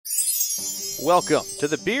Welcome to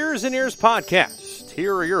the Beers and Ears podcast.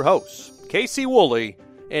 Here are your hosts, Casey Woolley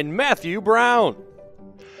and Matthew Brown.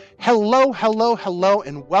 Hello,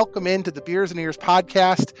 and welcome into the Beers and Ears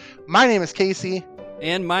podcast. My name is Casey.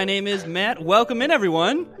 And my name is Matt. Welcome in,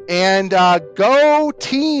 everyone. And go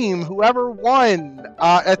team, whoever won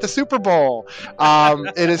at the Super Bowl.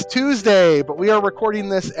 It is Tuesday, but we are recording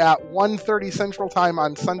this at 1:30 Central Time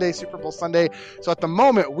on Sunday, Super Bowl Sunday. So at the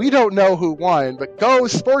moment, we don't know who won, but go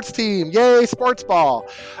sports team. Yay, sports ball.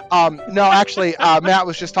 No, actually, Matt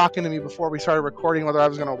was just talking to me before we started recording whether I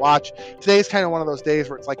was going to watch. Today's kind of one of those days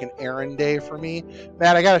where it's like an errand day for me.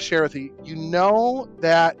 Matt, I got to share with you, you know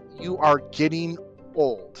that you are getting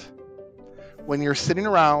old when you're sitting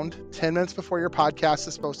around 10 minutes before your podcast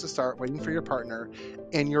is supposed to start waiting for your partner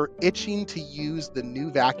and you're itching to use the new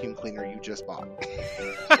vacuum cleaner you just bought.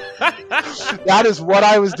 That is what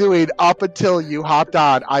I was doing up until you hopped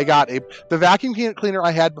on. The vacuum cleaner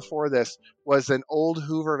I had before this was an old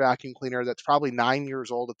Hoover vacuum cleaner that's probably 9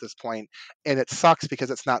 years old at this point, and it sucks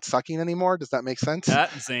because it's not sucking anymore. Does that make sense?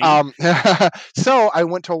 That's insane. So I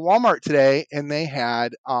went to Walmart today and they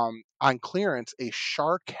had on clearance a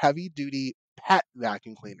Shark heavy duty pet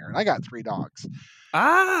vacuum cleaner, and I got 3 dogs.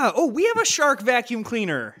 We have a Shark vacuum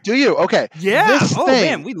cleaner. Do you? Okay. Yeah.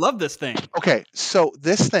 Man, we love this thing. Okay, so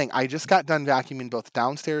this thing, I just got done vacuuming both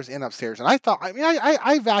downstairs and upstairs, and I thought,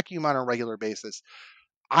 I vacuum on a regular basis.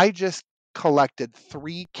 I just collected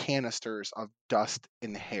 3 canisters of dust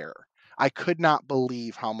and hair. I could not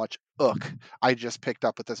believe how much I just picked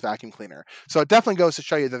up with this vacuum cleaner. So it definitely goes to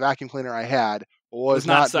show you the vacuum cleaner I had was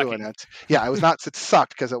not doing it. Yeah, it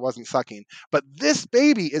sucked because it wasn't sucking. But this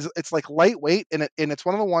baby it's like lightweight, and it's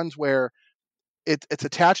one of the ones where it's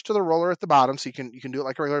attached to the roller at the bottom, so you can do it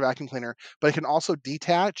like a regular vacuum cleaner, but it can also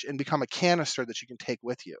detach and become a canister that you can take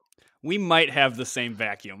with you. We might have the same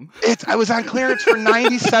vacuum. I was on clearance for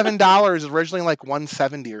 $97, originally like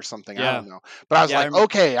 $170 or something. Yeah. I don't know. But I was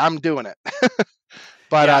okay, I'm doing it.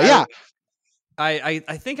 But I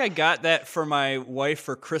think I got that for my wife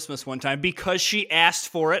for Christmas one time because she asked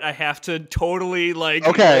for it. I have to totally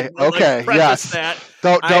preface that.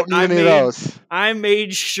 Don't need any of those. I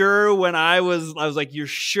made sure when I was like, "You're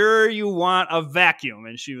sure you want a vacuum?"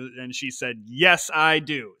 And she said, "Yes, I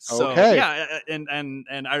do." So okay.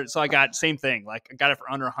 So I got same thing. Like I got it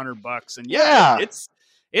for under $100, and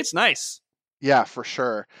it's nice. Yeah, for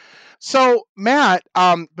sure. So, Matt,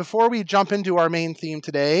 before we jump into our main theme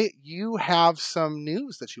today, you have some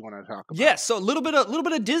news that you want to talk about. Yeah, so a little bit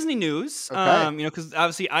of Disney news. Okay. Because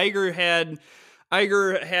obviously Iger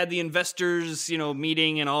had the investors,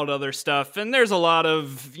 meeting and all the other stuff, and there's a lot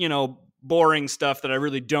of boring stuff that I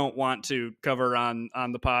really don't want to cover on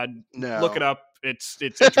the pod. No. Look it up. It's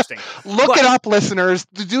interesting. Look it up, listeners.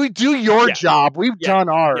 Do your job. We've done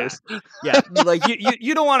ours. Yeah. Like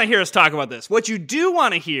you don't want to hear us talk about this. What you do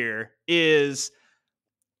want to hear is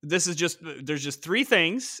there's just 3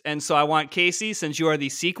 things. And so I want Casey, since you are the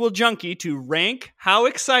sequel junkie, to rank how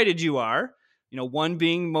excited you are. 1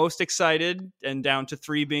 being most excited and down to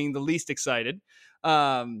 3 being the least excited.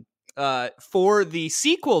 For the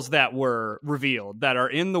sequels that were revealed that are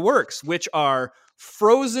in the works, which are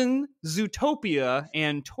Frozen, Zootopia,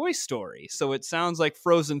 and Toy Story. So it sounds like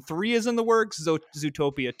Frozen 3 is in the works,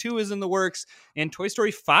 Zootopia 2 is in the works, and Toy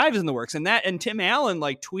Story 5 is in the works. And Tim Allen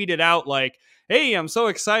tweeted out "Hey, I'm so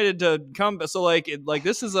excited to come." So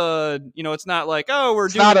this is it's not like, oh, we're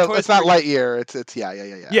doing Toy Story. It's not Lightyear. It's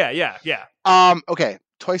Yeah. Okay.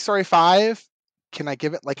 Toy Story 5. Can I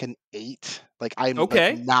give it an 8?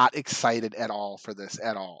 I'm not excited at all for this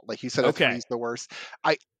at all. Like you said, a 3 is the worst.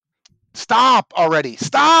 Stop already.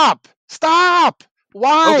 Stop.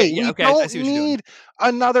 Why? We don't need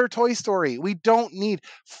another Toy Story. We don't need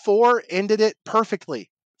 4 ended it perfectly.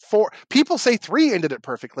 4 people say 3 ended it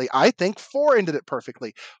perfectly. I think 4 ended it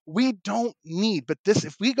perfectly. We don't need, but this,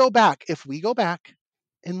 if we go back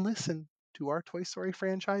and listen to our Toy Story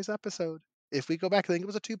franchise episode, if we go back, I think it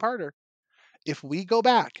was a 2-parter. If we go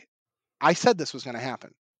back, I said this was going to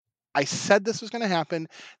happen.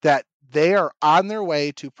 That they are on their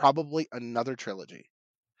way to probably another trilogy.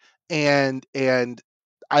 And I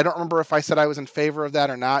don't remember if I said I was in favor of that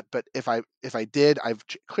or not, but if I did, I've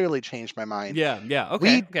clearly changed my mind. Yeah.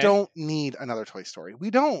 Okay. We don't need another Toy Story. We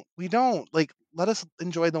don't. Let us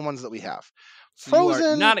enjoy the ones that we have. So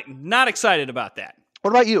Frozen. Not excited about that.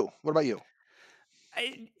 What about you?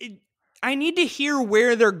 I need to hear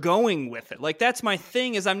where they're going with it. That's my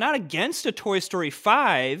thing, is I'm not against a Toy Story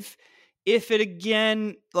 5 if it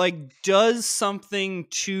again does something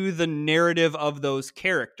to the narrative of those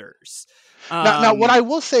characters. Now, what I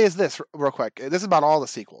will say is this, real quick. This is about all the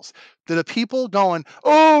sequels. The people going,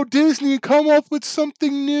 "Oh, Disney, come up with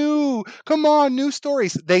something new! Come on, new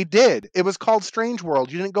stories." They did. It was called Strange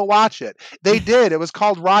World. You didn't go watch it. They did. It was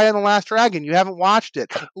called Raya and the Last Dragon. You haven't watched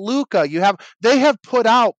it. Luca, They have put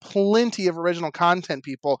out plenty of original content.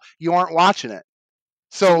 People, you aren't watching it.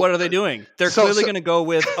 So what are they doing? They're clearly going to go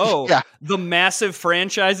with, yeah, the massive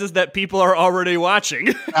franchises that people are already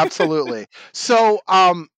watching. Absolutely. So,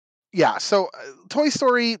 so Toy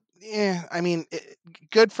Story, I mean,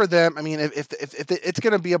 good for them. I mean, if it's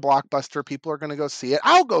going to be a blockbuster, people are going to go see it.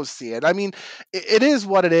 I'll go see it. I mean, it is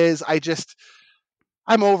what it is.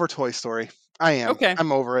 I'm over Toy Story. I am. Okay.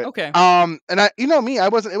 I'm over it. Okay. And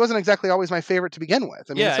it wasn't exactly always my favorite to begin with.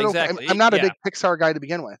 I mean, exactly. I'm not a big Pixar guy to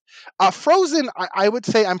begin with. Frozen, I would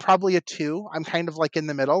say I'm probably a 2. I'm kind of like in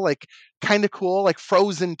the middle, like kind of cool. Like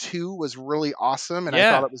Frozen 2 was really awesome, and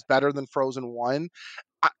I thought it was better than Frozen 1.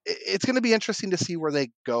 It's going to be interesting to see where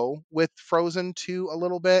they go with Frozen 2 a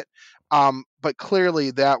little bit. But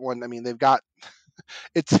clearly that one, I mean, they've got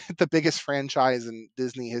it's the biggest franchise in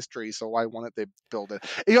Disney history, so why wouldn't they build it?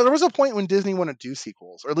 There was a point when Disney wanted to do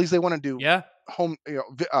sequels, or at least they want to do home,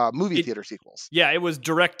 movie theater sequels. Yeah, it was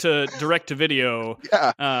direct to video.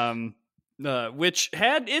 Yeah. Which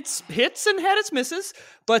had its hits and had its misses,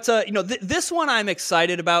 but this one I'm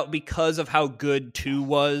excited about because of how good 2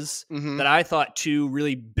 was. Mm-hmm. That I thought 2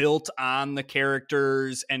 really built on the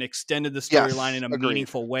characters and extended the storyline in a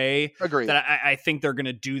meaningful way. Agreed. That I think they're going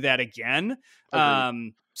to do that again.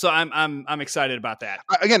 So I'm excited about that.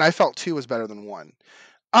 Again, I felt 2 was better than 1.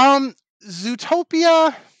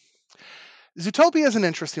 Zootopia is an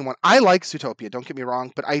interesting one. I like Zootopia, don't get me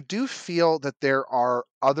wrong, but I do feel that there are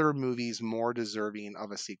other movies more deserving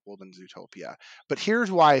of a sequel than Zootopia. But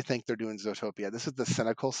here's why I think they're doing Zootopia. This is the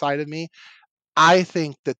cynical side of me. I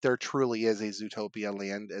think that there truly is a Zootopia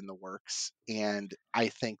land in the works, and I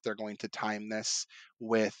think they're going to time this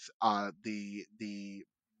with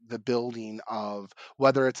the building of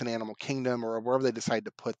whether it's an Animal Kingdom or wherever they decide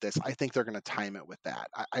to put this. I think they're going to time it with that.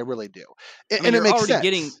 I really do. And it makes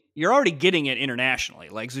sense. You're already getting it internationally.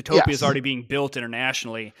 Like Zootopia is already being built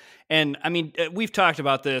internationally. And I mean, we've talked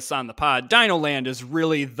about this on the pod. Dino Land is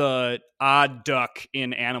really the odd duck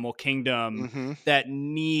in Animal Kingdom that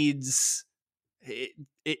needs...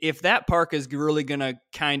 If that park is really going to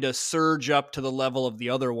kind of surge up to the level of the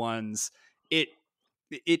other ones,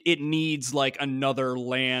 it needs like another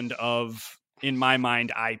land of, in my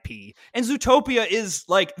mind, IP. And Zootopia is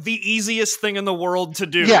like the easiest thing in the world to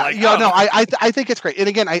do. I think it's great. And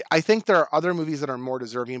again, I think there are other movies that are more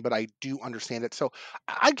deserving, but I do understand it. So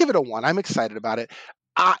I'd give it a 1. I'm excited about it.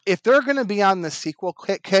 If they're going to be on the sequel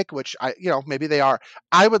kick, which maybe they are,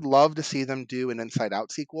 I would love to see them do an Inside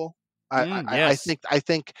Out sequel. I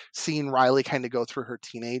think seeing Riley kind of go through her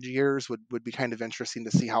teenage years would be kind of interesting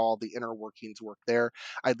to see how all the inner workings work there.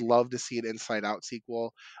 I'd love to see an Inside Out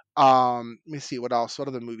sequel. Let me see what else. What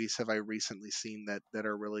other movies have I recently seen that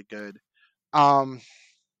are really good?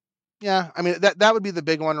 Yeah, I mean that would be the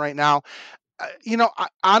big one right now.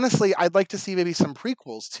 Honestly, I'd like to see maybe some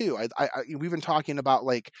prequels too. We've been talking about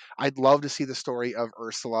I'd love to see the story of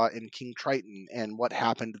Ursula and King Triton and what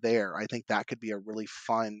happened there. I think that could be a really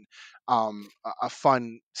fun, a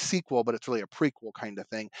fun sequel, but it's really a prequel kind of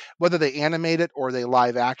thing. Whether they animate it or they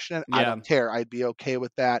live action it, I don't care. I'd be okay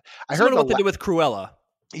with that. I heard what they did with Cruella.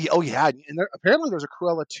 Oh yeah, and apparently there's a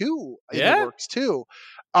Cruella 2 in the works too.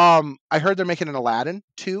 I heard they're making an Aladdin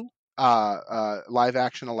 2. Live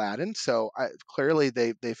action Aladdin, so clearly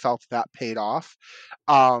they felt that paid off.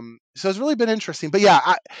 So it's really been interesting. But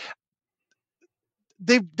yeah,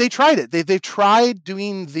 they tried it. They've tried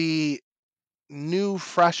doing the new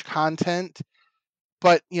fresh content,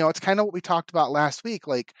 but it's kind of what we talked about last week.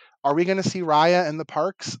 Like, are we going to see Raya in the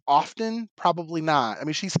parks often? Probably not. I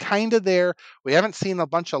mean, she's kind of there. We haven't seen a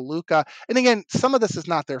bunch of Luca. And again, some of this is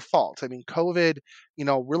not their fault. I mean, COVID,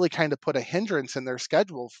 really kind of put a hindrance in their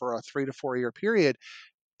schedule for a 3 to 4 year period.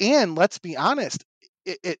 And let's be honest,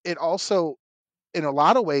 it also, in a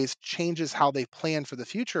lot of ways, changes how they plan for the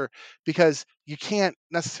future, because you can't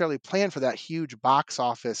necessarily plan for that huge box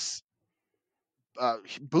office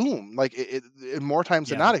boom. Like more times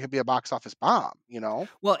than not, it could be a box office bomb.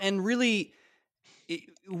 Well, and really,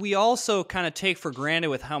 we also kind of take for granted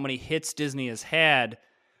with how many hits Disney has had.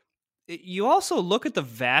 You also look at the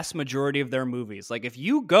vast majority of their movies. Like if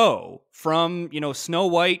you go from Snow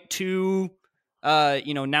White to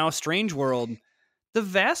now Strange World, the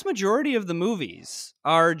vast majority of the movies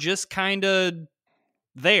are just kind of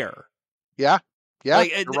there. Yeah. Yeah,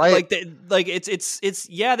 right. It's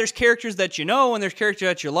there's characters that and there's characters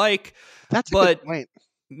that you like. That's a good point.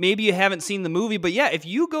 maybe you haven't seen the movie, but yeah, if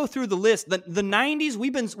you go through the list, the 90s,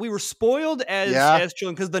 we were spoiled as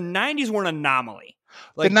children because the 90s were an anomaly.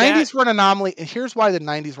 Like the 90s were an anomaly, and here's why the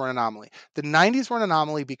 90s were an anomaly. The 90s were an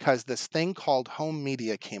anomaly because this thing called home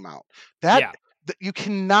media came out. You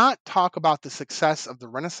cannot talk about the success of the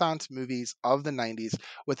Renaissance movies of the 90s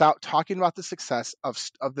without talking about the success of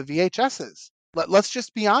the VHSs. Let's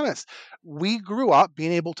just be honest. We grew up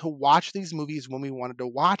being able to watch these movies when we wanted to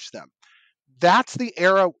watch them. That's the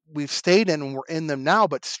era we've stayed in, and we're in them now,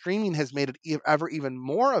 but streaming has made it ever even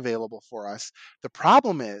more available for us. The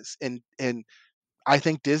problem is, and I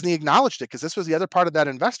think Disney acknowledged it because this was the other part of that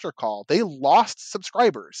investor call. They lost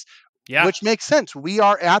subscribers, which makes sense. We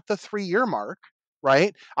are at the 3-year mark,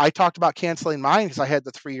 right? I talked about canceling mine because I had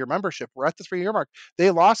the 3-year membership. We're at the 3-year mark.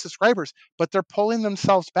 They lost subscribers, but they're pulling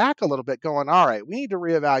themselves back a little bit, going, all right, we need to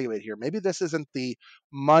reevaluate here. Maybe this isn't the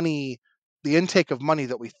intake of money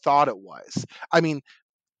that we thought it was. I mean,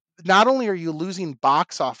 not only are you losing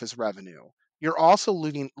box office revenue, you're also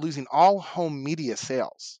losing all home media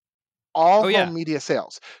sales. Media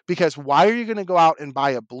sales. Because why are you going to go out and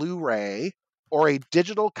buy a Blu-ray or a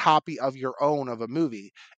digital copy of your own of a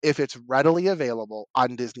movie if it's readily available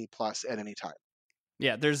on Disney Plus at any time?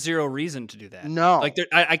 Yeah, there's zero reason to do that. No. Like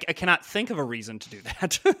I cannot think of a reason to do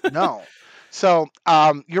that. No. So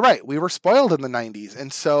you're right. We were spoiled in the 90s.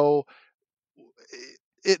 And so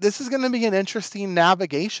this is going to be an interesting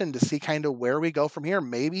navigation to see kind of where we go from here.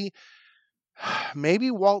 Maybe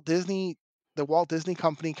the Walt Disney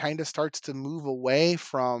Company kind of starts to move away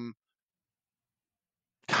from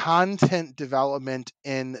content development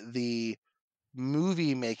in the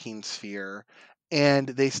movie making sphere, and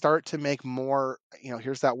they start to make more,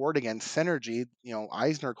 here's that word again, synergy,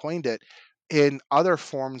 Eisner coined it, in other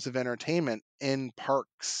forms of entertainment, in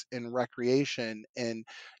parks, in recreation, and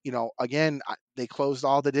again, they closed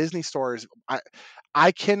all the Disney stores.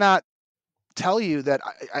 I cannot tell you that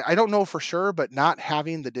I don't know for sure, but not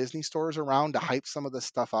having the Disney stores around to hype some of this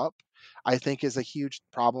stuff up, I think is a huge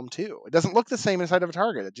problem too. It doesn't look the same inside of a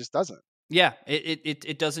Target. It just doesn't. Yeah,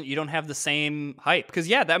 it doesn't. You don't have the same hype because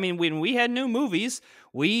when we had new movies,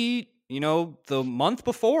 the month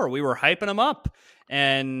before we were hyping them up,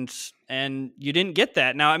 and you didn't get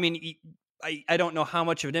that. Now, I mean, I don't know how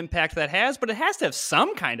much of an impact that has, but it has to have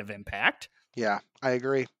some kind of impact. Yeah, I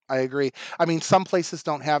agree. I mean, some places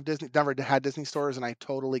don't have never had Disney stores, and I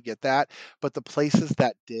totally get that. But the places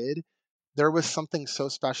that did, there was something so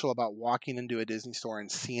special about walking into a Disney store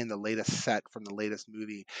and seeing the latest set from the latest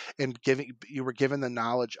movie, and you were given the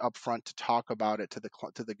knowledge up front to talk about it to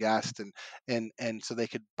the guest, and so they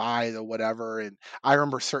could buy the whatever. And I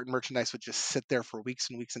remember certain merchandise would just sit there for weeks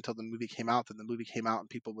and weeks until the movie came out. Then the movie came out, and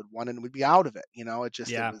people would want it and would be out of it. It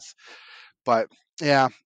was. But yeah.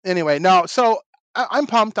 Anyway, no. So I'm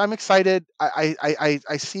pumped. I'm excited.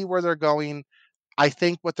 I see where they're going. I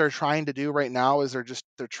think what they're trying to do right now is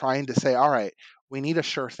they're trying to say, all right, we need a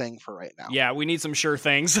sure thing for right now. Yeah, we need some sure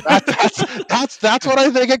things. That's what I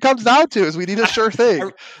think it comes down to, is we need a sure thing.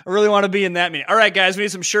 I really want to be in that meeting. All right, guys, we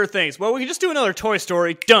need some sure things. Well, we can just do another Toy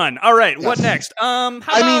Story. Done. All right, yes. What next? How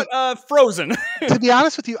about Frozen? To be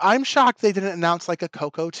honest with you, I'm shocked they didn't announce like a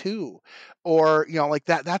Coco 2. Or like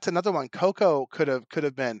that. That's another one. Coco could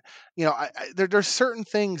have been. There's certain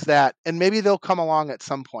things that, and maybe they'll come along at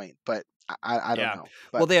some point, but I don't know.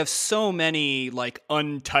 But. Well, they have so many like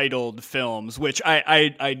untitled films, which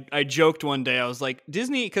I joked one day. I was like,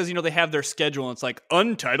 Disney, because they have their schedule, and it's like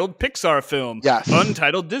untitled Pixar film, yes,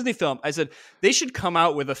 untitled Disney film. I said they should come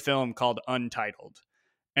out with a film called Untitled,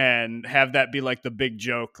 and have that be like the big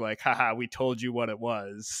joke, like, haha, we told you what it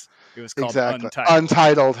was. It was called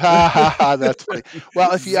Untitled. Ha ha ha. That's funny.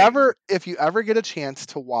 Well, if you ever get a chance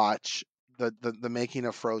to watch the making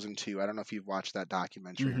of Frozen 2, I don't know if you've watched that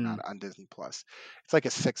documentary or not on Disney Plus. It's like a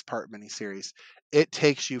 6-part miniseries. It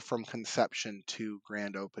takes you from conception to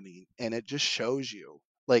grand opening, and it just shows you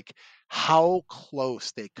like how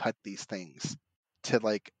close they cut these things to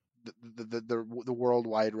like the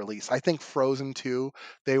worldwide release. I think Frozen 2,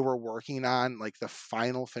 they were working on like the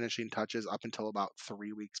final finishing touches up until about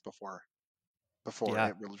 3 weeks before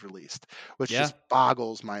it was released, which just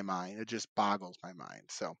boggles my mind. It just boggles my mind.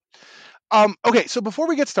 So, okay. So before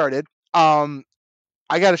we get started, I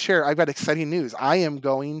got to share. I've got exciting news. I am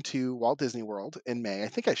going to Walt Disney World in May. I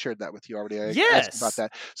think I shared that with you already. I asked about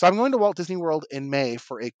that. So I'm going to Walt Disney World in May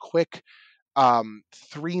for a quick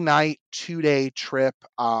 3-night, 2-day trip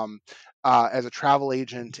as a travel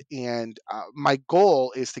agent, and my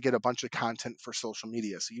goal is to get a bunch of content for social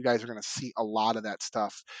media. So you guys are going to see a lot of that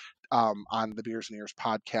stuff on the Beers and Ears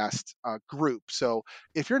podcast group. So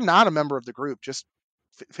if you're not a member of the group, just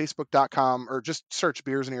Facebook.com, or just search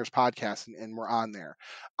Beers and Ears Podcast, and we're on there.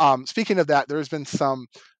 Speaking of that, there's been some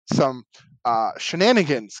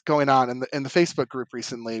shenanigans going on in the Facebook group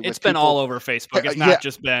recently. It's been all over Facebook. It's not yeah,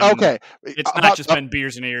 just been okay. It's not just been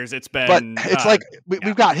Beers and Ears. It's been. But it's like we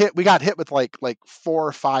got hit with like 4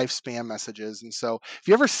 or 5 spam messages, and so if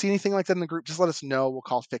you ever see anything like that in the group, just let us know. We'll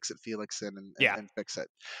call Fix It Felix in and fix it.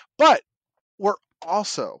 But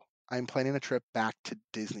I'm planning a trip back to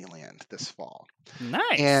Disneyland this fall.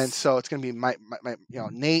 Nice. And so it's going to be my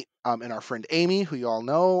Nate and our friend Amy, who you all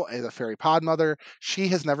know is a fairy pod mother. She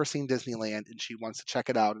has never seen Disneyland and she wants to check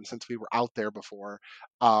it out. And since we were out there before,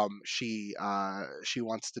 she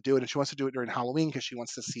wants to do it, and she wants to do it during Halloween because she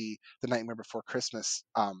wants to see The Nightmare Before Christmas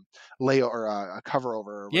a cover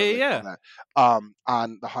over on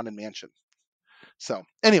the Haunted Mansion. So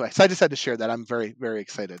anyway, so I just had to share that. I'm very, very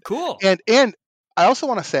excited. Cool. And I also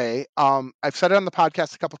want to say, I've said it on the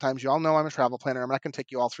podcast a couple times. You all know I'm a travel planner. I'm not going to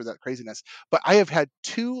take you all through that craziness, but I have had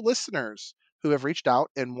 2 listeners who have reached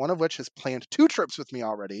out, and one of which has planned 2 trips with me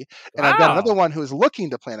already. And I've got another one who is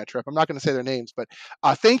looking to plan a trip. I'm not going to say their names, but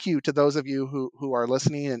thank you to those of you who are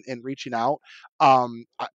listening and reaching out. I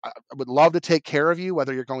would love to take care of you,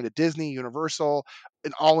 whether you're going to Disney, Universal,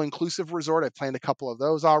 an all-inclusive resort. I've planned a couple of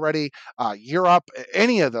those already. Europe,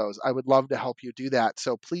 any of those, I would love to help you do that.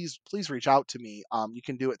 So please reach out to me. You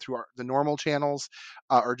can do it through the normal channels,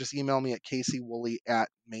 or just email me at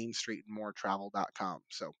caseywooley@mainstreetandmoretravel.com.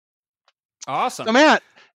 So awesome. So Matt,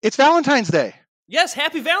 it's Valentine's Day. Yes,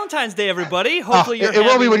 happy Valentine's Day, everybody. Hopefully it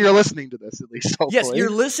will be when you're listening to this, at least. Hopefully. Yes, you're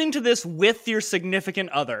listening to this with your significant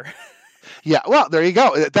other. Yeah, well, there you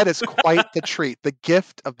go. That is quite the treat. The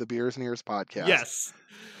gift of the Beers and Ears podcast. Yes.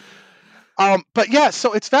 But yeah,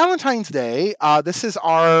 so it's Valentine's Day. This is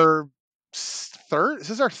our third. This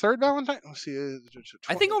is our third Valentine. Let's see. 20,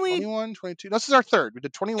 I think only 21, 22. No, this is our third. We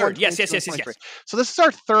did 21. Yes. So this is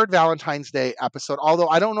our third Valentine's Day episode. Although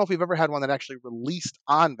I don't know if we've ever had one that actually released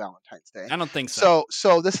on Valentine's Day. I don't think so.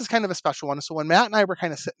 So this is kind of a special one. So when Matt and I were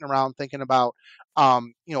kind of sitting around thinking about,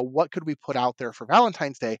 what could we put out there for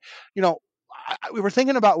Valentine's Day? We were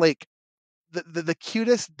thinking about like the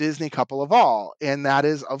cutest Disney couple of all, and that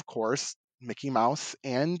is, of course, Mickey Mouse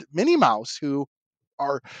and Minnie Mouse, who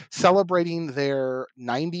are celebrating their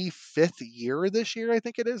 95th year this year. I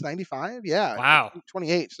think it is 95. Yeah. Wow.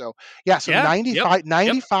 28. So yeah. So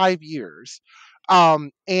 95 years.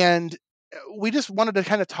 And we just wanted to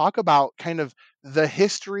kind of talk about kind of the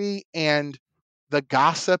history and the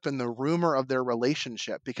gossip and the rumor of their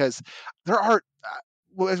relationship, because there are,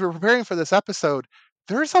 as we're preparing for this episode,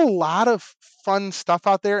 there's a lot of fun stuff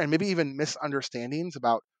out there and maybe even misunderstandings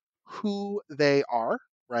about who they are.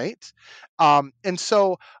 Right. And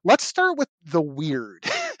so let's start with the weird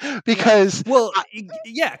because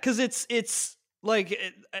because it's like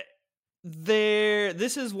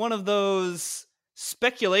this is one of those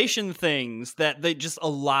speculation things that a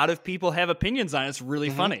lot of people have opinions on. It's really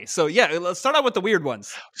funny. So yeah, let's start out with the weird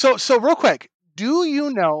ones. So real quick, do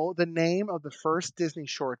you know the name of the first Disney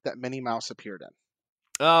short that Minnie Mouse appeared in?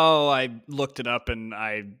 Oh, I looked it up and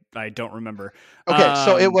I don't remember. Okay,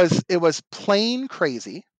 so it was Plain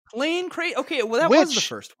Crazy. Plain Crazy. Okay, well that was the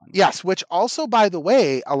first one. Yes, which also, by the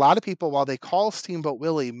way, a lot of people, while they call Steamboat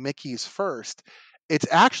Willie Mickey's first, it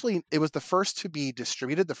was the first to be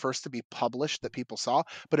distributed, the first to be published that people saw,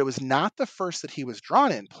 but it was not the first that he was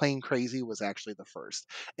drawn in. Plain Crazy was actually the first.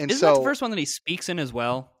 And Isn't that the first one that he speaks in as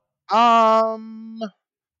well? I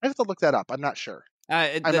have to look that up. I'm not sure.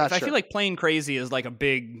 I feel like Plain Crazy is like a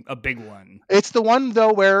big one. It's the one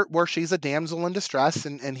though where she's a damsel in distress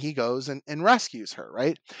and he goes and rescues her,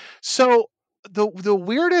 right? So the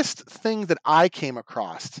weirdest thing that I came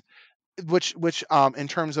across, which in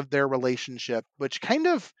terms of their relationship, which kind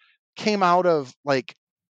of came out of like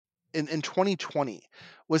in 2020,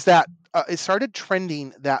 was that it started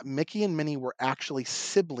trending that Mickey and Minnie were actually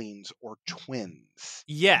siblings or twins.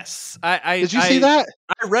 Yes. Did you see that?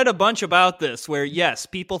 I read a bunch about this where, yes,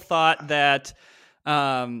 people thought that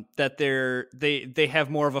that they have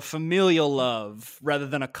more of a familial love rather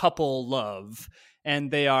than a couple love, and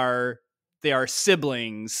they are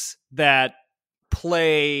siblings that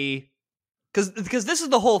play, because this is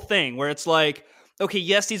the whole thing where it's like, okay,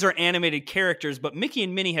 yes, these are animated characters, but Mickey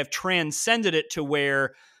and Minnie have transcended it to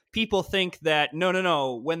where people think that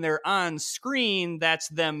no, when they're on screen, that's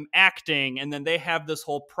them acting, and then they have this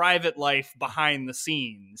whole private life behind the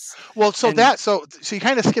scenes. Well, so you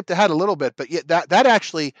kind of skipped ahead a little bit, but yeah, that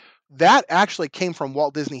actually came from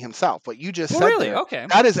Walt Disney himself. What you just said really? there, okay,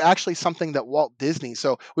 that is actually something that Walt Disney.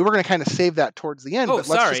 So we were going to kind of save that towards the end. Oh, but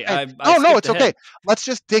sorry. No, it's okay. Let's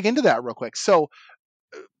just dig into that real quick. So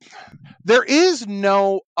there is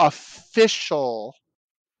no official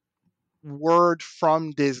word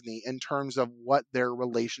from Disney in terms of what their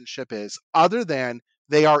relationship is, other than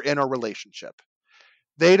they are in a relationship.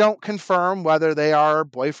 They don't confirm whether they are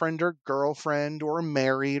boyfriend or girlfriend or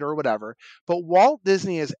married or whatever, but Walt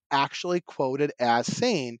Disney is actually quoted as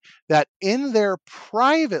saying that in their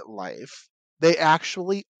private life, they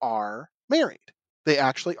actually are married. They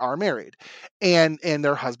actually are married, and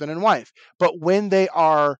they're husband and wife. But when they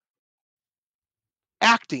are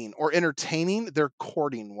acting or entertaining, they're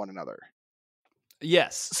courting one another.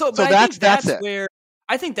 Yes. So, So but I think that's that's it.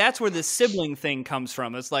 where the sibling thing comes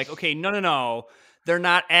from. It's like, okay, no. They're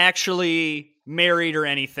not actually married or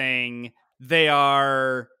anything.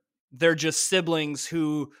 They're just siblings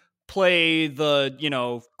who play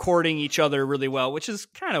the, courting each other really well, which is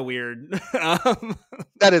kind of weird.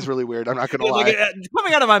 That is really weird. I'm not going to lie. Like,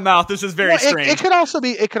 coming out of my mouth, this is very strange. It could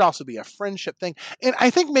also be a friendship thing, and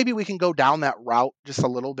I think maybe we can go down that route just a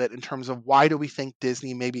little bit in terms of why do we think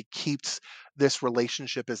Disney maybe keeps this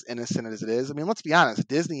relationship as innocent as it is. I mean, let's be honest,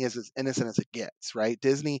 Disney is as innocent as it gets, right?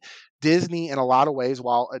 Disney in a lot of ways,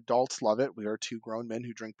 while adults love it, we are two grown men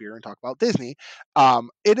who drink beer and talk about Disney.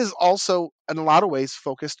 It is also in a lot of ways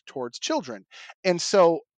focused towards children, and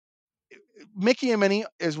so Mickey and Minnie,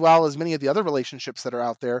 as well as many of the other relationships that are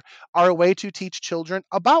out there, are a way to teach children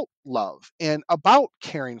about love and about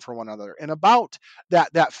caring for one another and about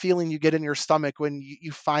that feeling you get in your stomach when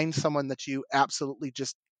you find someone that you absolutely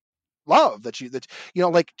just love, that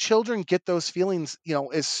like children get those feelings,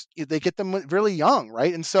 is they get them really young,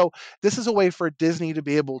 right? And so this is a way for Disney to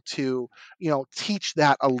be able to teach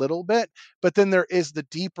that a little bit, but then there is the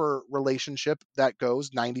deeper relationship that goes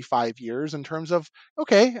 95 years in terms of,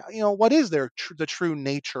 okay, what is the true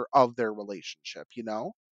nature of their relationship?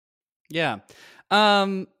 Yeah.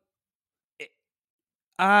 Here's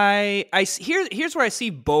where I see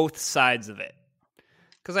both sides of it.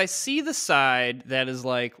 Because I see the side that is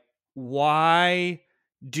like, why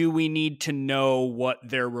do we need to know what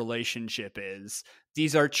their relationship is?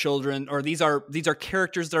 These are children, or these are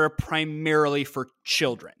characters that are primarily for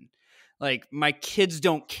children. Like, my kids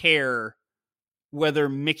don't care whether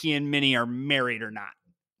Mickey and Minnie are married or not.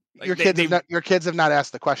 Like, your kids have not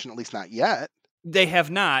asked the question, at least not yet. They have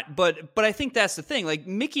not, but I think that's the thing. Like,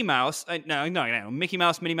 Mickey Mouse, no, Mickey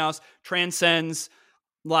Mouse, Minnie Mouse transcends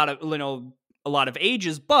a lot of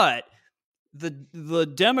ages, but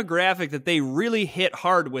the demographic that they really hit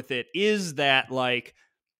hard with it is that, like,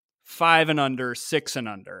 5 and under, 6 and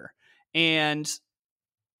under. And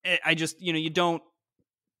I just, you don't,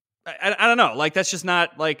 I don't know, like, that's just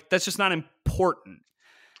not important.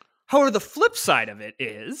 However, the flip side of it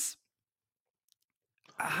is,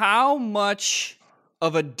 how much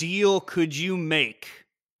of a deal could you make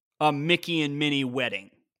a Mickey and Minnie wedding?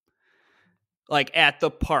 Like, at the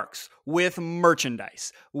parks, with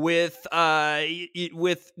merchandise, with a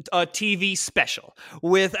TV special,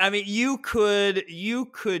 you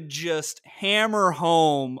could just hammer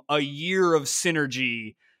home a year of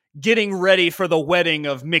synergy getting ready for the wedding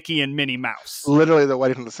of Mickey and Minnie Mouse. Literally the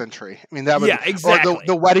wedding of the century. I mean, that would, exactly. Or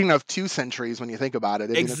the wedding of 2 centuries when you think about it.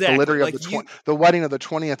 I mean, exactly. It's the literally the wedding of the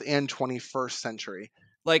 20th and 21st century.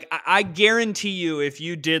 Like, I guarantee you, if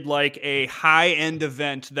you did like a high-end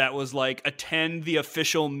event that was like, attend the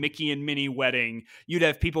official Mickey and Minnie wedding, you'd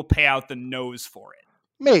have people pay out the nose for it.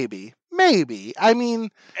 Maybe. I mean,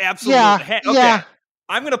 absolutely. Yeah. Okay. Yeah.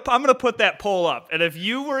 I'm gonna put that poll up, and if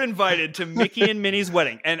you were invited to Mickey and Minnie's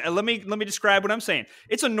wedding, and let me describe what I'm saying.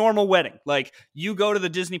 It's a normal wedding. Like, you go to the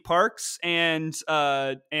Disney parks, and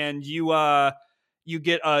you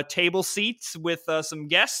get table seats with some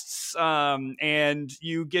guests, and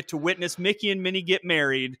you get to witness Mickey and Minnie get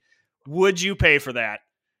married. Would you pay for that?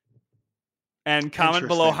 And comment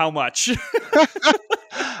below how much.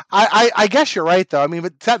 I guess you're right, though. I mean,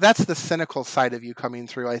 but that's the cynical side of you coming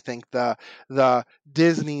through. I think the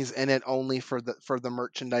Disney's in it only for the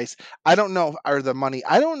merchandise. I don't know, or the money.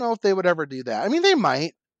 I don't know if they would ever do that. I mean, they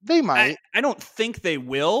might. I don't think they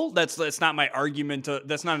will. That's not my argument.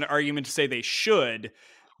 That's not an argument to say they should,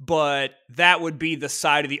 but that would be the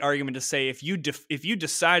side of the argument to say, if you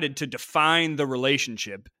decided to define the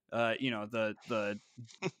relationship, that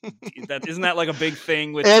isn't that like a big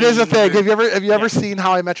thing with it is a thing. Have you ever seen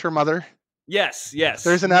How I Met Your Mother? Yes.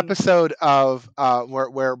 There's an episode of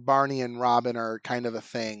where Barney and Robin are kind of a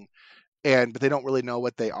thing, but they don't really know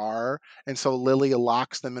what they are, and so Lily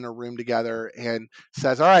locks them in a room together and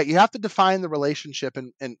says, "All right, you have to define the relationship."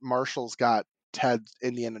 And Marshall's got Ted's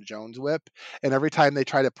Indiana Jones whip, and every time they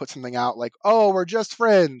try to put something out like, "Oh, we're just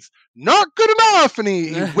friends," not good enough, and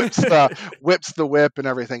he whips the whip and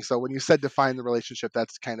everything. So when you said define the relationship,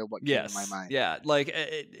 that's kind of what came to my mind. Yeah, like,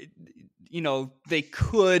 they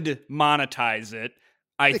could monetize it.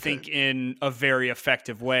 I think in a very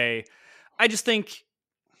effective way. I just think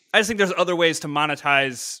there's other ways to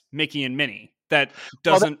monetize Mickey and Minnie that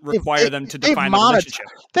doesn't require them to define the relationship.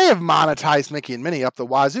 They have monetized Mickey and Minnie up the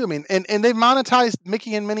wazoo. I mean, and they've monetized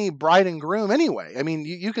Mickey and Minnie bride and groom anyway. I mean,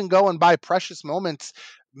 you can go and buy Precious Moments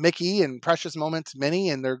Mickey and Precious Moments Minnie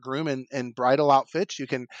and their groom and bridal outfits. You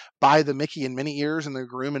can buy the Mickey and Minnie ears and their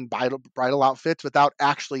groom and bridal outfits without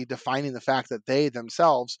actually defining the fact that they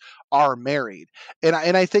themselves are married. And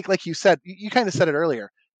I think, like you said, you kind of said it earlier.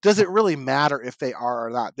 Does it really matter if they are or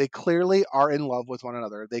not? They clearly are in love with one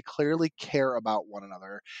another. They clearly care about one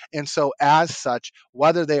another. And so as such,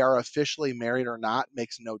 whether they are officially married or not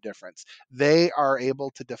makes no difference. They are able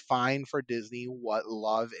to define for Disney what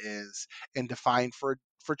love is and define for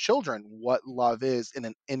children what love is in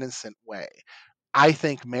an innocent way. I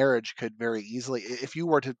think marriage could very easily, if you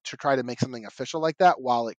were to try to make something official like that,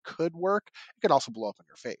 while it could work, it could also blow up in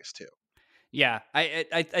your face too. Yeah,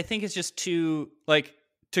 I think it's just too, like,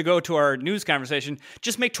 to go to our news conversation,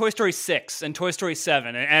 just make Toy Story 6 and Toy Story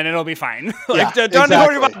 7 and it'll be fine. Like, don't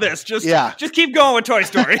worry about this. Just keep going with Toy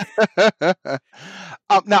Story.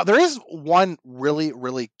 Now, there is one really,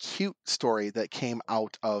 really cute story that came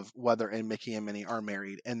out of whether Mickey and Minnie are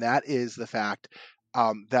married, and that is the fact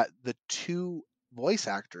that the two voice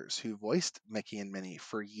actors who voiced Mickey and Minnie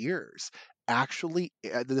for years actually,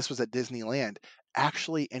 this was at Disneyland,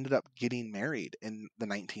 actually ended up getting married in the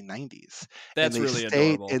 1990s. That's really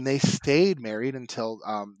adorable. And they stayed married until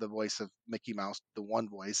the voice of Mickey Mouse, the one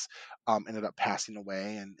voice, ended up passing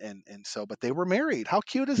away. And so, but they were married. How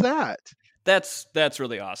cute is that? That's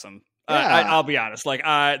really awesome. Yeah. I'll be honest. Like,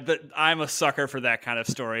 I'm a sucker for that kind of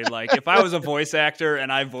story. Like, if I was a voice actor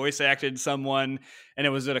and I voice acted someone and it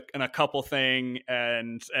was in a couple thing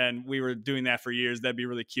and we were doing that for years, that'd be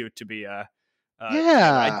really cute to be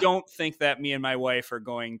I don't think that me and my wife are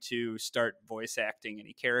going to start voice acting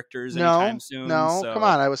any characters anytime soon. No, come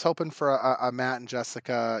on. I was hoping for a Matt and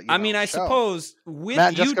Jessica. I suppose with Matt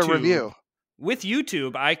and Jessica review. With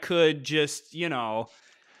YouTube, I could just,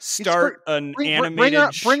 start an animated.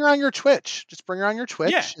 Bring her on your Twitch. Just bring her on your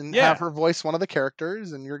Twitch and have her voice one of the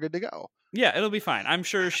characters, and you're good to go. Yeah, it'll be fine. I'm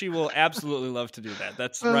sure she will absolutely love to do that.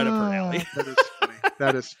 That's right up her alley. That is funny.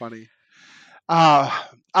 That is funny.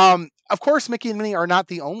 Of course, Mickey and Minnie are not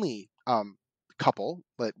the only couple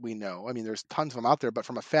that we know. I mean, there's tons of them out there, but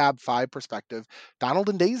from a Fab Five perspective, Donald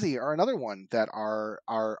and Daisy are another one that are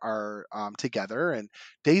together. And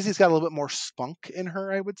Daisy's got a little bit more spunk in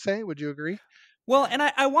her, I would say. Would you agree? Well, and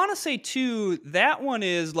I want to say too, that one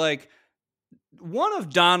is like one of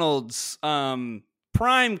Donald's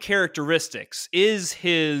prime characteristics is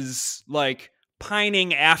his like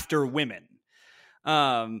pining after women.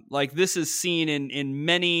 Like this is seen in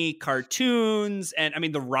many cartoons, and I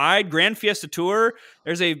mean the ride Grand Fiesta Tour,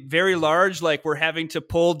 there's a very large, like, we're having to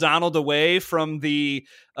pull Donald away from the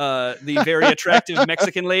very attractive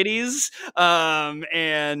Mexican ladies, and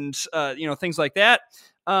things like that,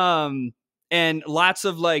 and lots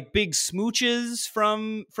of like big smooches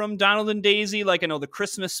from Donald and Daisy. Like, I know the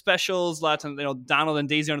Christmas specials, lots of Donald and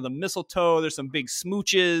Daisy under the mistletoe, there's some big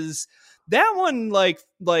smooches. That one, like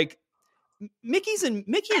Mickey and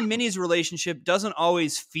Minnie's relationship doesn't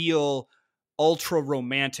always feel ultra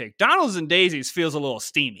romantic. Donald's and Daisy's feels a little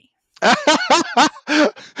steamy.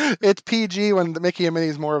 It's PG when Mickey and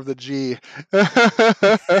Minnie's more of the G. Yeah,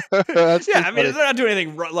 I mean, they're not doing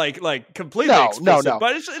anything like completely explicit, no.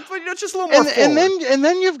 But it's just a little more forward. And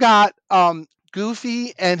then you've got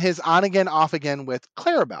Goofy and his on again, off again with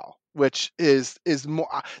Clarabelle, which is more.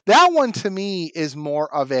 That one to me is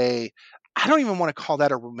more of a. I don't even want to call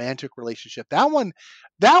that a romantic relationship. That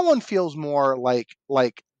one feels more like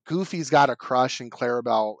Goofy's got a crush and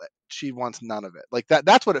Clarabelle, she wants none of it. Like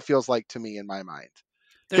that's what it feels like to me in my mind.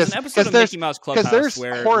 There's an episode of Mickey Mouse Clubhouse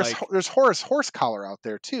where there's Horace Horsecollar out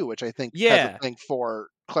there too, which I think has a thing for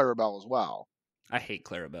Clarabelle as well. I hate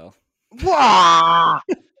Clarabelle. Wow,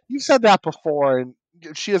 you said that before, and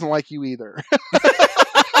she doesn't like you either.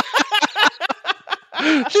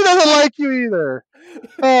 She doesn't like you either.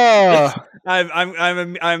 Oh.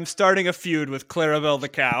 I'm starting a feud with Clarabelle the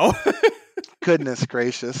cow. Goodness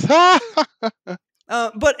gracious. But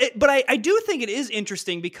I do think it is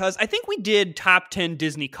interesting because I think we did top 10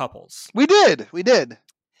 Disney couples. We did.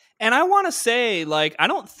 And I want to say, like, I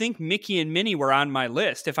don't think Mickey and Minnie were on my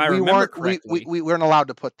list, if I remember correctly. We weren't allowed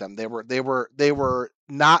to put them. They were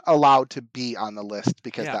not allowed to be on the list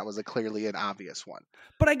because that was clearly an obvious one.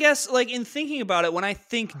 But I guess, like, in thinking about it, when I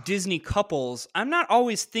think Disney couples, I'm not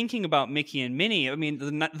always thinking about Mickey and Minnie. I mean,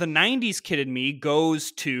 the 90s kid in me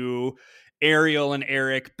goes to Ariel and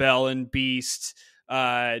Eric, Belle and Beast,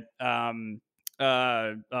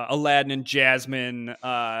 Aladdin and Jasmine,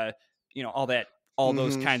 all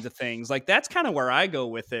those kinds of things. Like, that's kind of where I go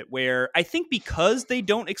with it, where I think because they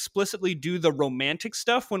don't explicitly do the romantic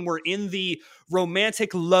stuff when we're in the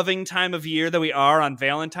romantic loving time of year that we are on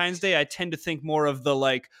Valentine's Day, I tend to think more of the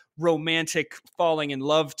like romantic falling in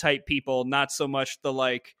love type people, not so much the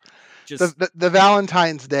like just the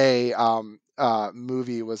Valentine's Day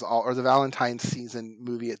movie was all, or the Valentine's season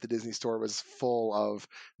movie at the Disney Store was full of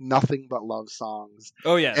nothing but love songs.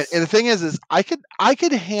 Oh yes. And the thing is I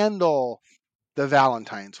could handle the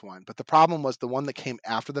Valentine's one, but the problem was the one that came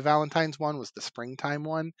after the Valentine's one was the springtime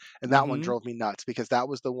one, and that one drove me nuts because that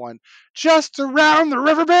was the one just around the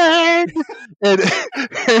riverbank.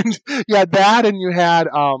 and you had that, and you had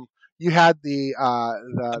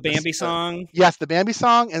the Bambi song. Yes, the Bambi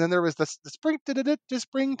song, and then there was the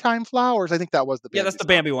springtime flowers. I think that was the Bambi that's the song.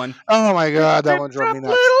 Bambi one. Oh my god, that one drove me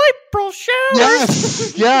nuts. Little April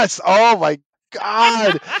showers. Yes. Oh my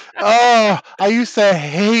God. Oh, I used to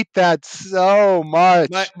hate that so much.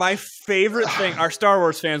 My favorite thing, our Star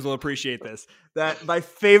Wars fans will appreciate this. That my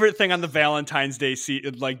favorite thing on the Valentine's Day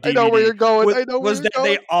DVD, I know where you're going. was that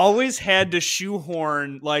they always had to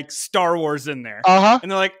shoehorn like Star Wars in there.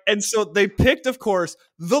 And so they picked, of course,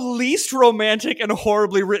 the least romantic and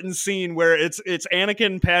horribly written scene where it's Anakin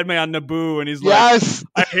and Padme on Naboo, and he's like,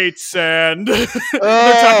 "I hate sand." They're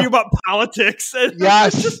talking about politics.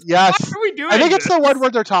 Yes. Why are we doing I think it's this? the one where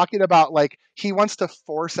they're talking about like he wants to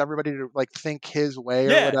force everybody to like think his way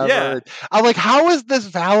or whatever. Yeah. I'm like, how is this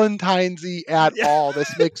Valentine's-y at all?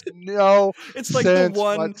 This makes no it's like sense the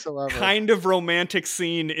one whatsoever. kind of romantic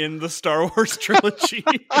scene in the Star Wars trilogy.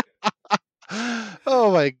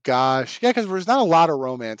 Oh my gosh. Yeah, because there's not a lot of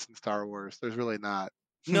romance in Star Wars. There's really not.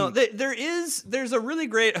 No, there's a really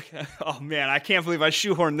great, oh man, I can't believe I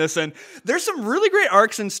shoehorned this in. There's some really great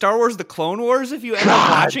arcs in Star Wars The Clone Wars if you end up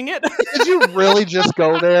watching it. Did you really just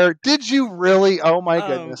go there? Did you really? Oh my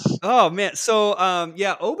goodness. Oh man. So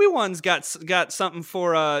Obi-Wan's got something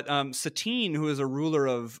for Satine, who is a ruler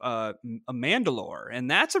of a Mandalore,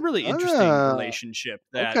 and that's a really interesting relationship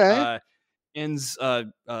that ends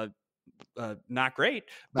not great,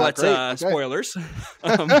 but Okay. spoilers.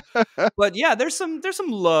 But yeah, there's some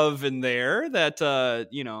love in there that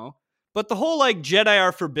but the whole like Jedi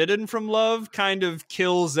are forbidden from love kind of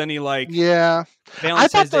kills any like I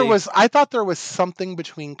thought there was something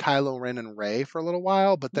between Kylo Ren and Rey for a little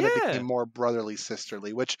while, but then it became more brotherly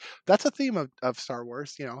sisterly, which that's a theme of Star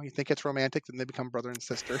Wars. You think it's romantic, then they become brother and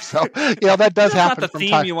sister. So that does happen. Not the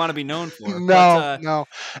theme you want to be known for. No.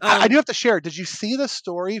 I do have to share. Did you see the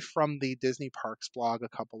story from the Disney Parks blog a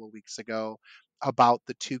couple of weeks ago about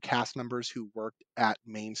the two cast members who worked at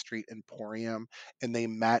Main Street Emporium, and they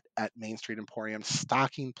met at Main Street Emporium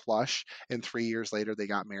stocking plush, and 3 years later they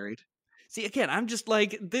got married? See, again, I'm just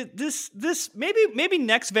like this. Maybe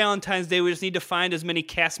next Valentine's Day we just need to find as many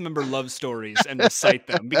cast member love stories and recite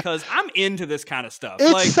them because I'm into this kind of stuff.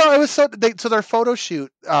 So their photo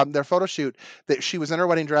shoot, that she was in her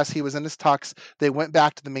wedding dress, he was in his tux. They went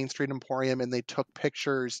back to the Main Street Emporium and they took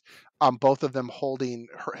pictures. Both of them holding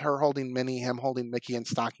her holding Minnie, him holding Mickey, and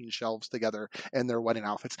stocking shelves together in their wedding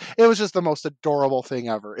outfits. It was just the most adorable thing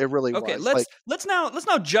ever. It really was. Okay, let's now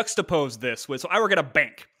juxtapose this with. So I work at a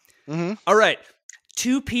bank. Mm-hmm. All right.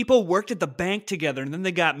 Two people worked at the bank together and then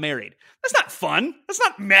they got married. That's not fun. That's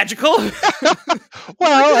not magical.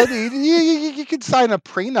 Well, I mean, you could sign a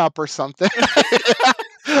prenup or something.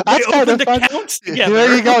 That's kind of fun. Accounts together.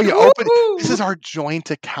 There you go. You open. This is our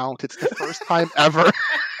joint account. It's the first time ever.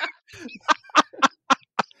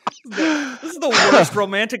 This is the worst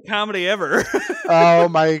romantic comedy ever. Oh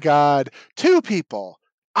my God. Two people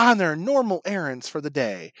on their normal errands for the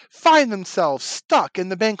day find themselves stuck in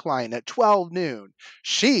the bank line at 12 noon.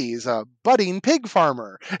 She's a budding pig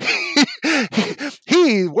farmer.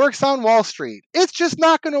 He works on Wall Street. It's just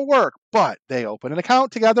not going to work, but they open an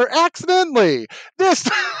account together accidentally.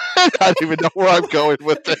 I don't even know where I'm going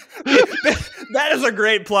with it. That is a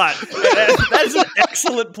great plot. That is an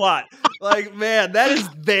excellent plot. Like, man, that is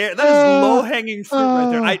low-hanging fruit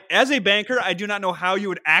right there. As a banker, I do not know how you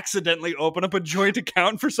would accidentally open up a joint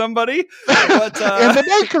account for somebody. But, and the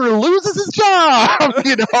banker loses his job.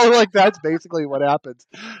 Like that's basically what happens.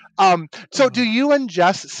 So do you and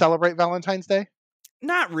Jess celebrate Valentine's Day?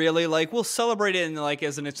 Not really. Like, we'll celebrate it in like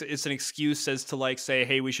it's an excuse as to like say,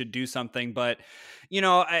 hey, we should do something. But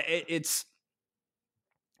this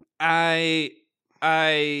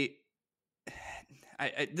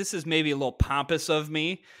is maybe a little pompous of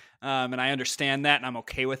me, and I understand that, and I'm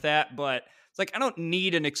okay with that. But it's like I don't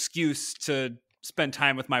need an excuse to spend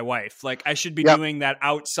time with my wife. Like I should be Yep. doing that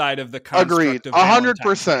outside of the Agreed. construct of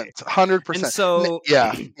 100%. 100%. And so,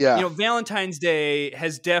 yeah. you know, Valentine's Day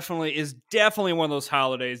is definitely one of those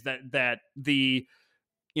holidays that the,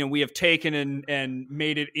 you know, we have taken and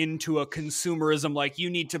made it into a consumerism. Like you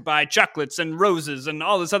need to buy chocolates and roses and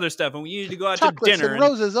all this other stuff, and we need to go out Chocolates to dinner and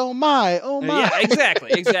roses. Oh my. yeah,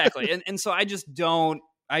 exactly. And so I just don't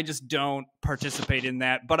participate in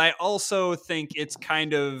that. But I also think it's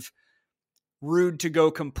kind of rude to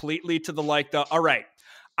go completely to the all right,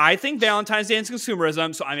 I think Valentine's Day is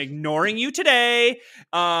consumerism, so I'm ignoring you today.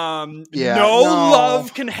 No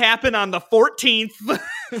love can happen on the 14th.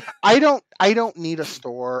 I don't need a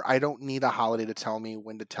store. I don't need a holiday to tell me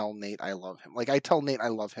when to tell Nate I love him. Like I tell Nate I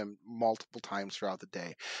love him multiple times throughout the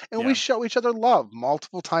day, and we show each other love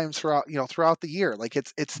multiple times throughout the year. Like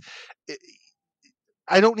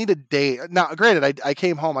I don't need a day. Now, granted, I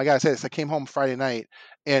came home. I gotta say this. I came home Friday night,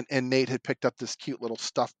 and Nate had picked up this cute little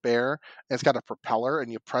stuffed bear. And it's got a propeller,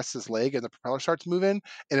 and you press his leg, and the propeller starts moving,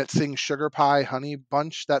 and it sings "Sugar Pie Honey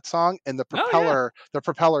Bunch," that song. And the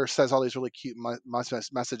propeller says all these really cute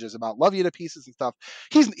messages about "love you to pieces" and stuff.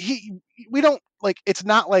 We don't like. It's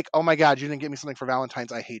not like, oh my God, you didn't get me something for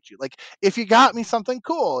Valentine's, I hate you. Like if you got me something,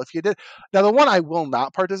 cool. If you did, now the one I will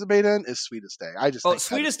not participate in is Sweetest Day. I just think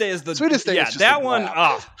Sweetest Day is the Sweetest Day. Yeah, is just that one.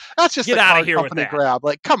 That's just get a out car of here company with that. grab.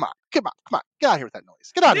 Like, come on, get out of here with that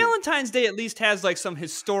noise. Get out of here. Valentine's Day at least has like some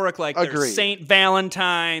historic, like Agreed. there's Saint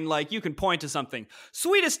Valentine, like you can point to something.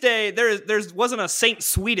 Sweetest Day, there wasn't a Saint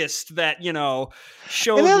Sweetest that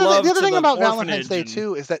showed love. The other thing about Valentine's Day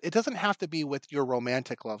too is that it doesn't have to be with your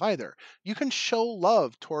romantic love either. You can show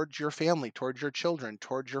love towards your family, towards your children,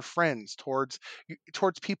 towards your friends, towards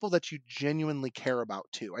people that you genuinely care about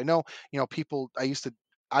too. I know, people.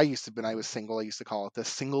 When I was single, I used to call it the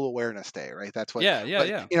Single Awareness Day, right? That's what. Yeah.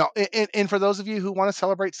 And for those of you who want to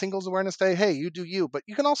celebrate Singles Awareness Day, hey, you do you. But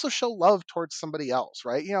you can also show love towards somebody else,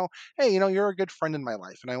 right? Hey, you're a good friend in my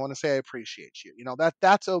life, and I want to say I appreciate you.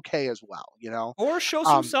 That's okay as well. Or show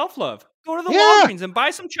some self-love. Go to the Walgreens and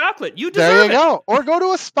buy some chocolate. You deserve it. There you go. Or go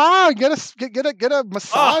to a spa and get a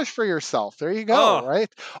massage for yourself. There you go. Right.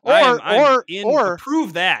 Or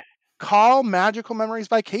prove that. Call Magical Memories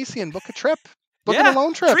by Casey and book a trip. Book an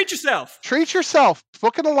alone trip. Treat yourself.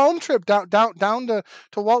 Book an alone trip down to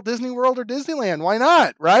Walt Disney World or Disneyland. Why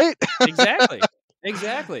not? Right? Exactly.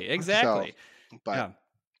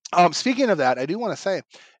 Speaking of that, I do want to say,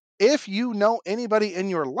 if you know anybody in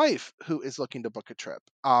your life who is looking to book a trip,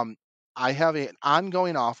 I have an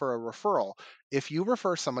ongoing offer, a referral. If you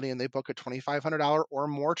refer somebody and they book a $2,500 or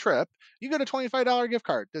more trip, you get a $25 gift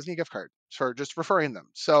card, Disney gift card, for just referring them.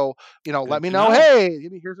 So, let me know. Hey,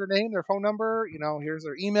 here's their name, their phone number, here's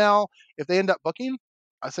their email. If they end up booking,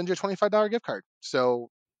 I'll send you a $25 gift card. So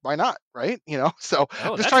why not? Right. So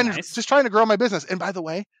just trying to grow my business. And by the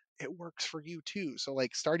way, it works for you too. So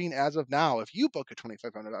like starting as of now, if you book a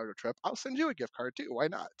 $2,500 trip, I'll send you a gift card too. Why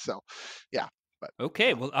not? So yeah. But,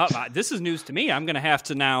 okay, well, this is news to me. I'm going to have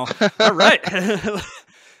to now. All right,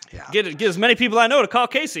 get as many people I know to call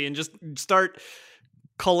Casey and just start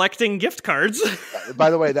collecting gift cards. By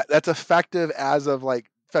the way, that's effective as of like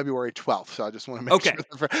February 12th. So I just want to make sure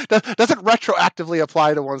that doesn't retroactively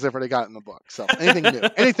apply to ones they've already got in the book. So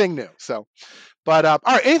anything new. So, but all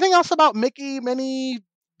right, anything else about Mickey, Minnie,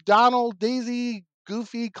 Donald, Daisy,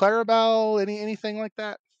 Goofy, Clarabelle, anything like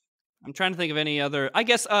that? I'm trying to think of any other. I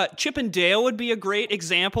guess Chip and Dale would be a great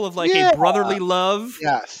example of like a brotherly love.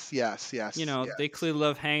 Yes. They clearly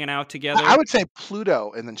love hanging out together. I would say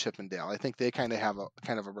Pluto and then Chip and Dale. I think they kind of have a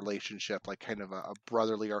relationship, like kind of a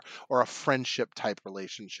brotherly or a friendship type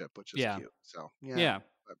relationship, which is cute. So yeah.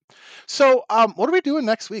 So, what are we doing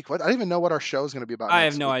next week? I don't even know what our show is going to be about. I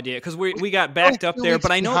have no idea because we got backed up there.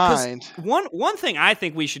 But I know one thing I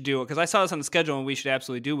think we should do, because I saw this on the schedule and we should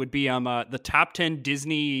absolutely do, would be the top 10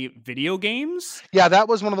 Disney video games. Yeah, that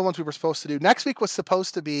was one of the ones we were supposed to do. Next week was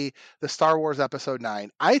supposed to be the Star Wars Episode 9.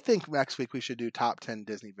 I think next week we should do top 10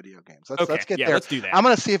 Disney video games. Let's get there. Let's do that. I'm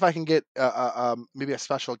going to see if I can get maybe a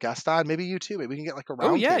special guest on. Maybe you too. Maybe we can get like a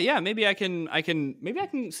round. Maybe I can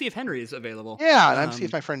see if Henry is available. Yeah, and I'm see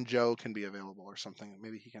if my friend Joe can be available or something.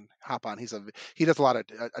 Maybe he can hop on. He does a lot of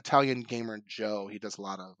Italian Gamer Joe. He does a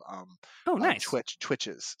lot of nice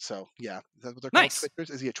Twitches. So yeah, is that what they're nice. called?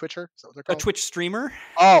 Twitchers? Is he a Twitcher? Is that what they're called? A Twitch streamer?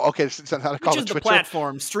 Oh, okay. It's not called a Twitcher. The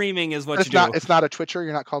platform. Streaming is what you do. It's not a Twitcher.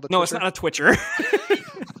 You're not called a Twitcher? No, it's not a Twitcher.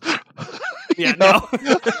 Yeah, no.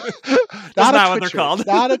 That's not what they're called.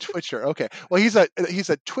 Not a Twitcher. Okay. Well, he's a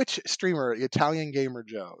Twitch streamer, Italian Gamer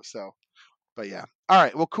Joe. So, but yeah. All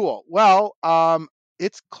right. Well, cool. Well,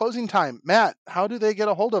 it's closing time. Matt, how do they get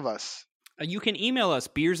a hold of us? You can email us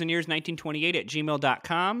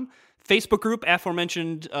beersandears1928@gmail.com. Facebook group,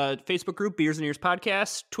 aforementioned Facebook group, Beers and Ears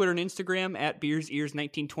Podcast, Twitter and Instagram at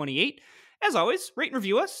BeersEars1928. As always, rate and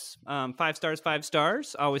review us. 5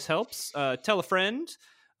 stars always helps. Tell a friend.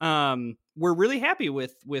 We're really happy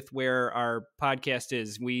with where our podcast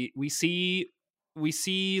is. We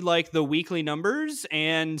see like the weekly numbers,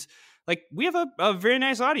 and like we have a very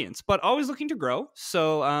nice audience, but always looking to grow.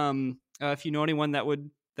 So if you know anyone that would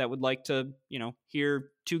like to, hear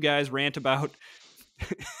two guys rant about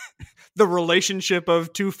the relationship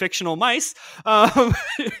of two fictional mice, tell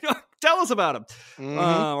us about them,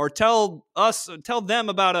 or tell them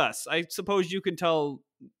about us. I suppose you can tell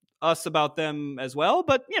us about them as well,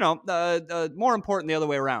 but more important the other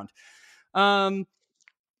way around.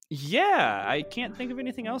 Yeah, I can't think of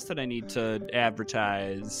anything else that I need to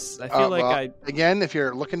advertise. I feel again, if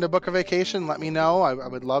you're looking to book a vacation, let me know. I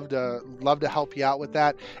would love to help you out with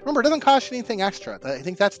that. Remember, it doesn't cost you anything extra. I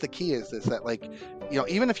think that's the key is that, like,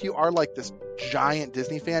 even if you are like this giant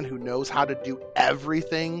Disney fan who knows how to do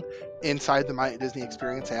everything inside the My Disney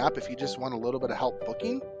Experience app, if you just want a little bit of help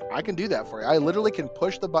booking, I can do that for you. I literally can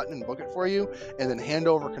push the button and book it for you and then hand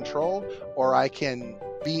over control, or I can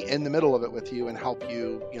be in the middle of it with you and help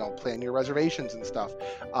you, plan your reservations and stuff.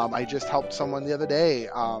 I just helped someone the other day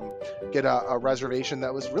get a reservation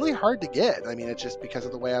that was really hard to get. I mean, it's just because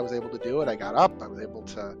of the way I was able to do it. I got up, I was able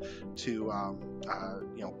to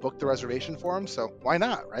book the reservation for him. So why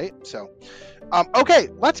not, right? So, okay,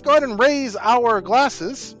 let's go ahead and raise our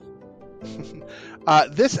glasses.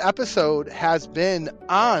 This episode has been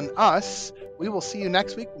on us. We will see you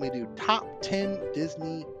next week when we do top 10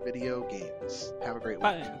 Disney video games. Have a great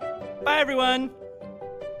week. Bye, everyone.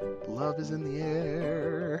 Love is in the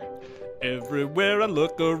air. Everywhere I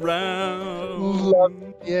look around. Love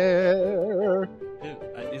in the air.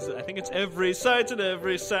 I think it's every sight and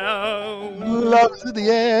every sound. Love is in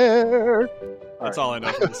the air. That's all I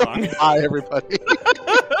know for the song. Bye, everybody.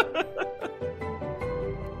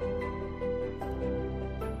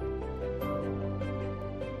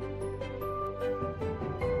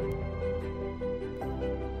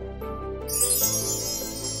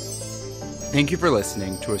 Thank you for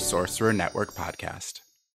listening to a Sorcerer Network podcast.